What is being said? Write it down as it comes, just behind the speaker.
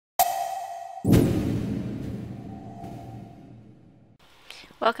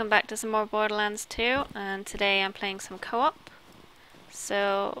Welcome back to some more Borderlands 2, and today I'm playing some co-op.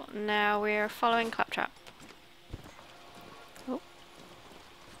 So now we're following Claptrap. Oh.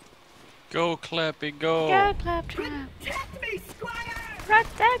 Go Clappy, go! Go Claptrap! Protect me, Squire!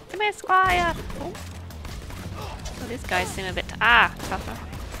 Protect me, Squire! Oh. Oh, these guys seem a bit tougher.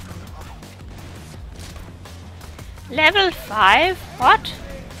 Level 5? What?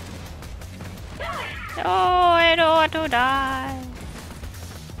 Oh, I don't want to die.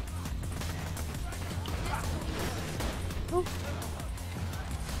 Oh.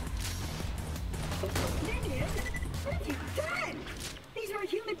 Minion? What have you done? These are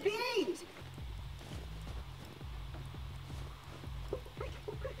human beings!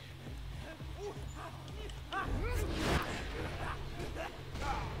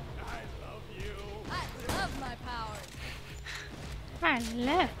 I love my powers. I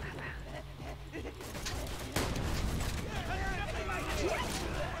love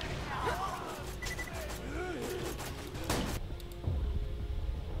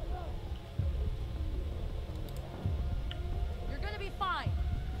You're gonna be fine.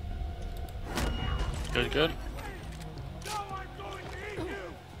 Good, good.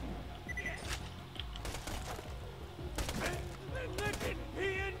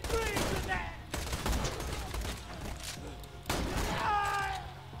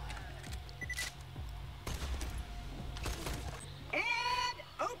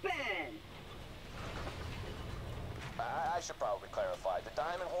 I should probably clarify. The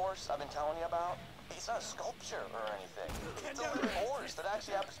diamond horse I've been telling you about, it's not a sculpture or anything. It's a living horse that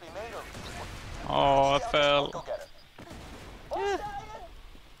actually happens to be made of... Oh, I fell. Go get it. Blood Stallion!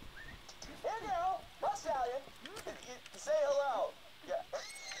 Here you go. Blood Stallion. Say hello. Yeah.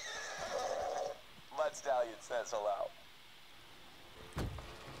 Blood Stallion says hello.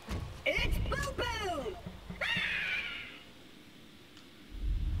 It's Boo Boo!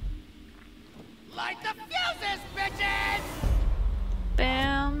 Light the fuses, bitches!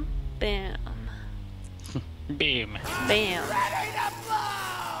 Bam, bam, Beam. bam. Ready to blow!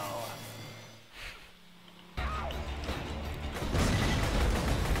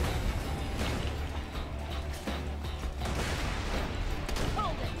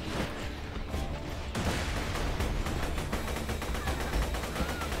 Hold it.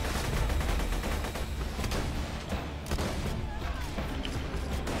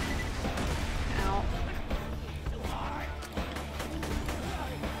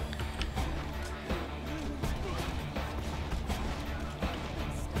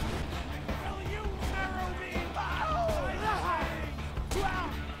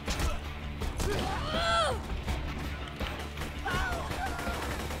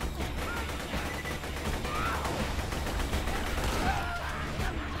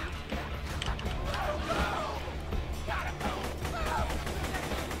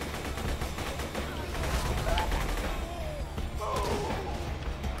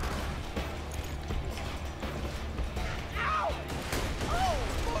 Ow.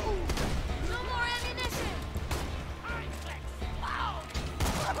 No more ammunition!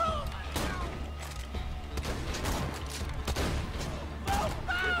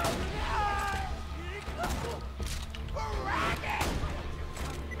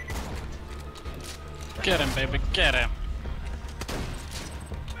 Get him, baby, get him.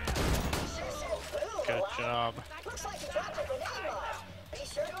 Good job. Looks like you dropped a grenade bomb. Be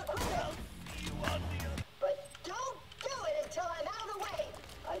sure to equip it. But don't do it until I'm out of the way.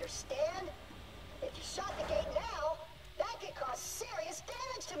 Understand? If you shot the gate now, that could cause serious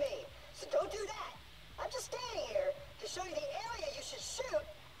damage to me. So don't do that. I'm just standing here to show you the area you should shoot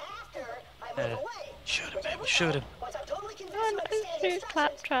after I move away. Shoot him, Which I baby, will shoot him. Once I'm totally convinced Oh, you no, understand the shoot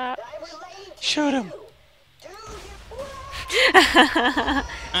instructions Claptrap. that I'm relaying to Shoot him. you. Do you...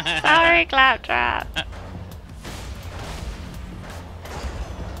 Sorry, Claptrap.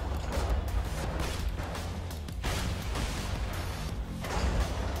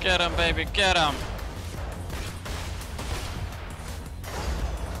 Get him, baby, get him.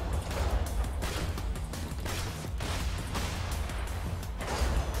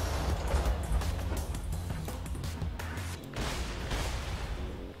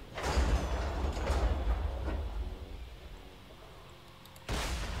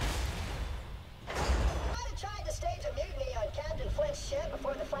 Might have tried to stage a mutiny on Captain Flint's ship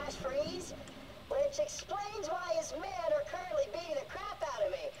before the flash freeze, which explains why his men are currently beating the crap out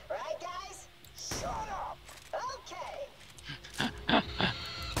of me, right, guys?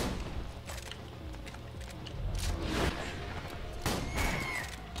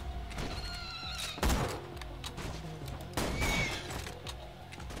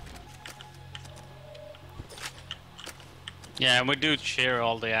 Yeah, and we do share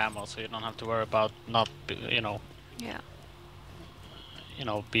all the ammo, so you don't have to worry about not, Yeah.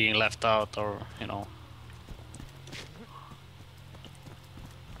 being left out or, Silence.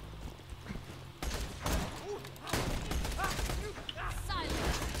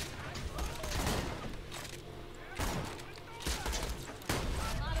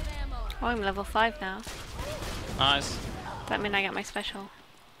 A lot of ammo. Oh, I'm level 5 now. Nice. That means I get my special.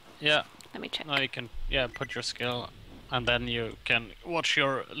 Yeah. Let me check. Now you can, put your skill, and then you can watch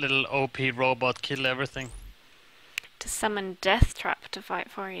your little OP robot kill everything. To summon Death Trap to fight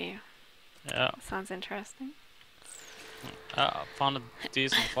for you. Yeah. Sounds interesting. I found a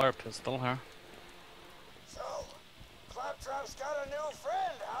decent fire pistol here. So, Claptrap's got a new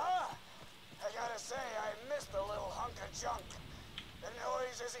friend, huh? I gotta say, I missed the little hunk of junk. The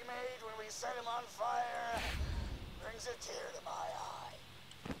noises he made when we set him on fire brings a tear to my eye.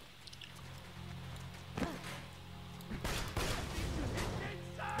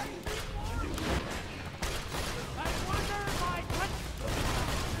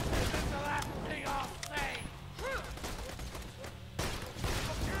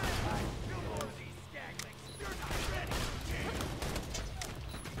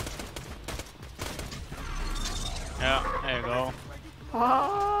 Yeah, there you go.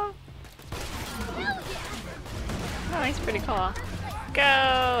 Whoa! Oh, he's pretty cool.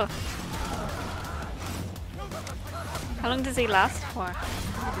 Go! How long does he last for?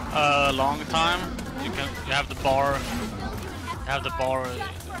 A long time. You have the bar.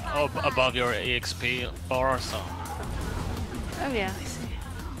 Above your EXP bar, so. Oh yeah, I see.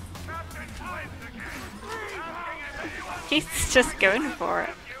 He's just going for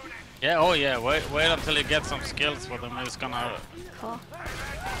it. Yeah, oh yeah, wait until you get some skills with him, he's gonna... Cool.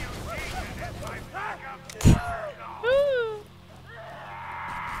 Woo!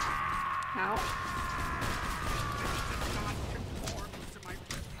 Ow.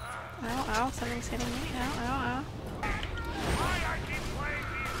 Ow, ow, something's hitting me. Ow, ow, ow.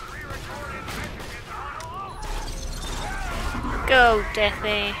 Go,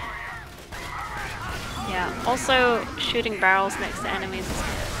 Deathy. Yeah, also shooting barrels next to enemies is good.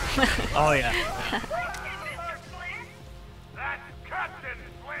 Oh yeah. That's Captain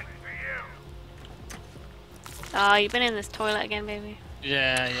FLYNT for you. Oh, you've been in this toilet again, baby.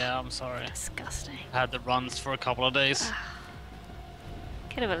 Yeah, I'm sorry. Disgusting. Had the runs for a couple of days.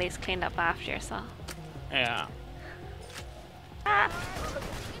 Could have at least cleaned up after yourself. Yeah.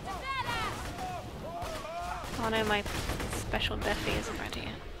 Oh no, my special Deathy isn't ready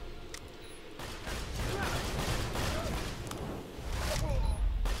yet.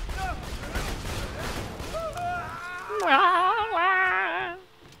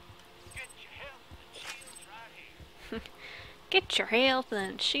 Get your health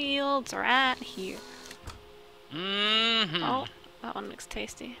and shields right here. Mm-hmm. Oh, that one looks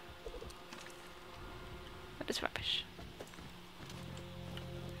tasty. But it's rubbish.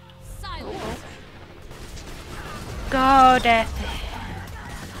 Silence. Go, Deathy.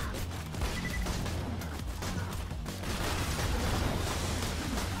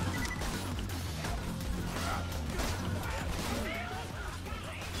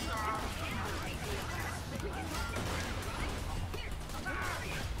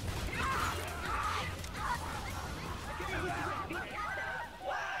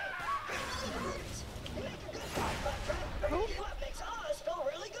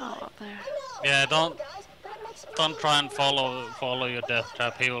 Oh, up there. Yeah, don't try and follow your death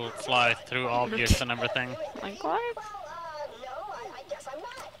trap. He will fly through objects and everything. Like what? No, I guess I'm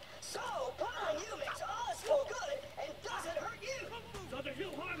not. So, following you makes us feel good and doesn't hurt you. So there's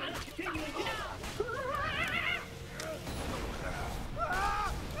no harm in us continuing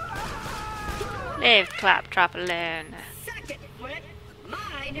to... Leave Claptrap alone. Second, FLYNT.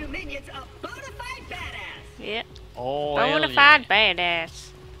 My new minion's a bona fide badass. Yeah. Oh, hell Bona yeah. fide badass.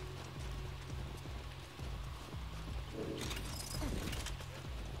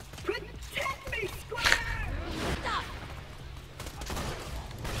 Protect me, square! Stop.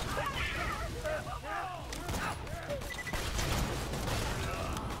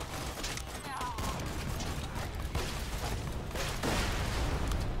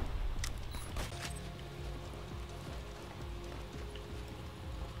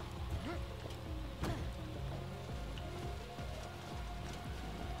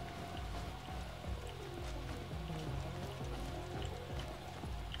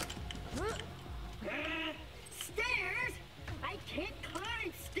 Stairs? I can't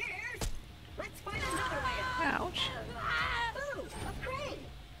climb stairs. Let's find another way up. Ouch. Ooh, a crane.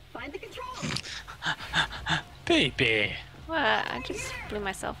 Find the controls. Baby. What? I just blew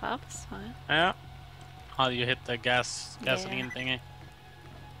myself up. It's fine. Yeah. how you hit the gasoline thingy.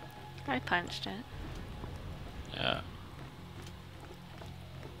 I punched it. Yeah.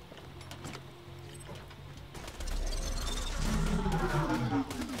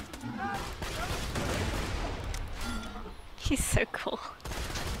 He's so cool.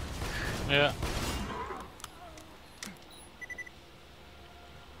 Yeah.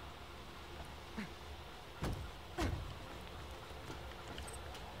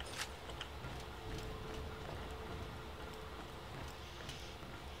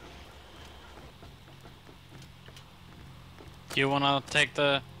 You wanna take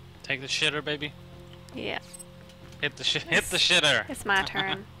the shitter, baby? Yeah. Hit the shitter. It's my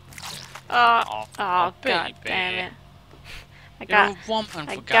turn. Oh, Oh, god baby. damn it. I You're a got woman,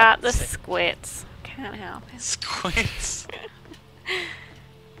 I for got the God's sake. squits. Can't help it. Squints.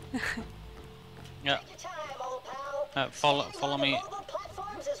 Yeah. Take your time, old pal. Follow Standing on me. the mobile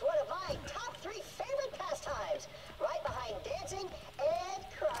platforms is one of my top 3 favorite pastimes. Right behind dancing and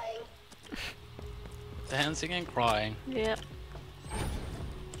crying. Dancing and crying. Yep.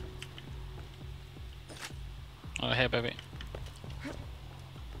 Oh, hey, baby.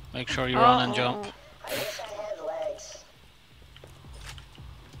 Make sure you run and jump. I wish I had legs.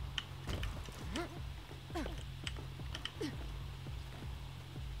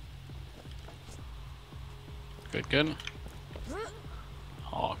 Good, good.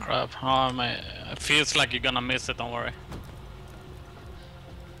 Oh, crap. Oh, it feels like you're gonna miss it, don't worry.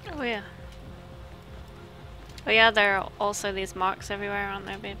 Oh yeah. Oh yeah, there are also these marks everywhere on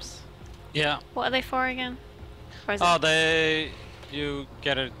there, babes. Yeah. What are they for again? Or is Oh, it... you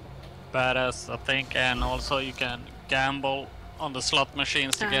get it badass, I think, and also you can gamble on the slot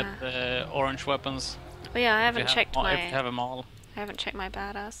machines to get the orange weapons. Oh yeah, I If haven't you have- checked if my... you have them all. I haven't checked my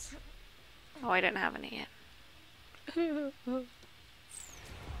badass. Oh, I didn't have any yet. I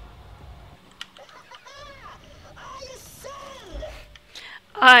ascend!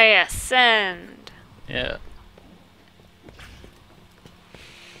 I ascend! Yeah.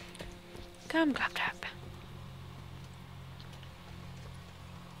 Come, clap, clap.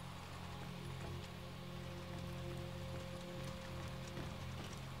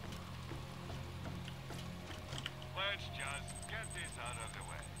 Let's just get this out of the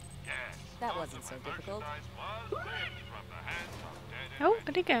way. Yes. That wasn't so difficult. Merchandise was ripped from the hands of dead Oh,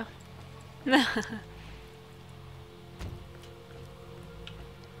 where'd he go?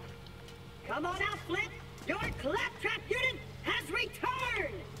 Come on out, Flint! Your claptrap unit has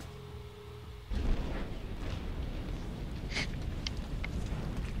returned!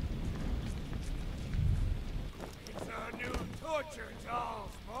 It's our new torture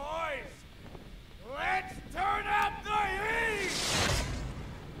dolls, boys. Let's turn up the heat!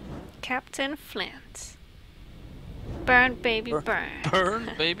 Captain Flint. Burn, baby, burn. Burn,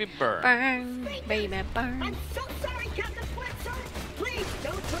 baby, burn. Burn, baby, burn. I'm so sorry, Captain Flint, sir! Please,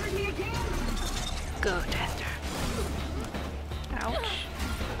 don't burn me again! Good, Hector. Ouch.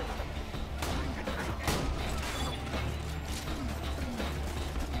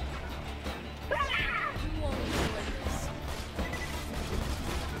 You won't enjoy this.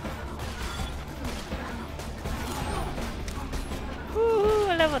 Ooh,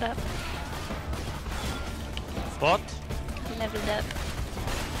 I leveled up. What? Leveled up.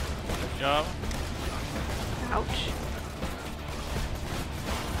 Yeah. Ouch.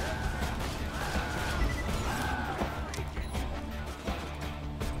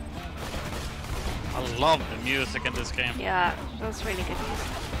 I love the music in this game. Yeah, that's really good music.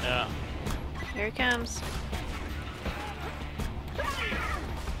 Yeah. Here he comes.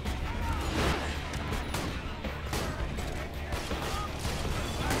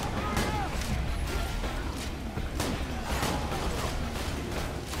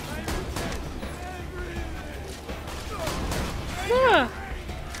 Ah.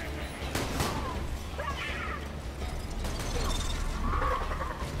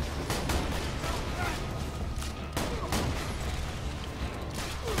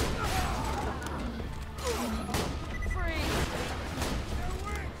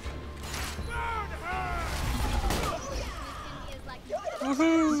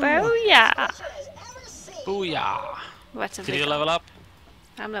 Booyah! As ever seen. Booyah. What's a Did big you level up?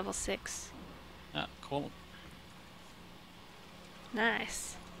 I'm level 6. Yeah, cool.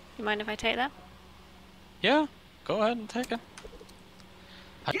 Nice. You mind if I take that? Yeah, go ahead and take it.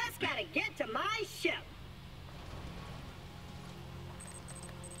 Just gotta get to my ship.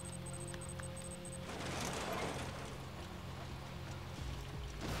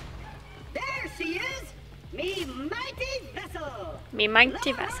 There she is! Me mighty vessel! Me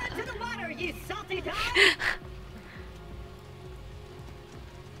mighty Lower her vessel. to the water, you salty dog!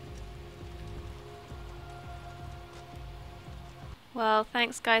 Well,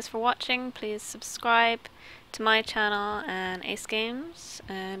 thanks guys for watching. Please subscribe to my channel and Ace Games,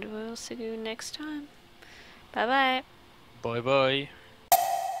 and we'll see you next time. Bye bye. Bye bye.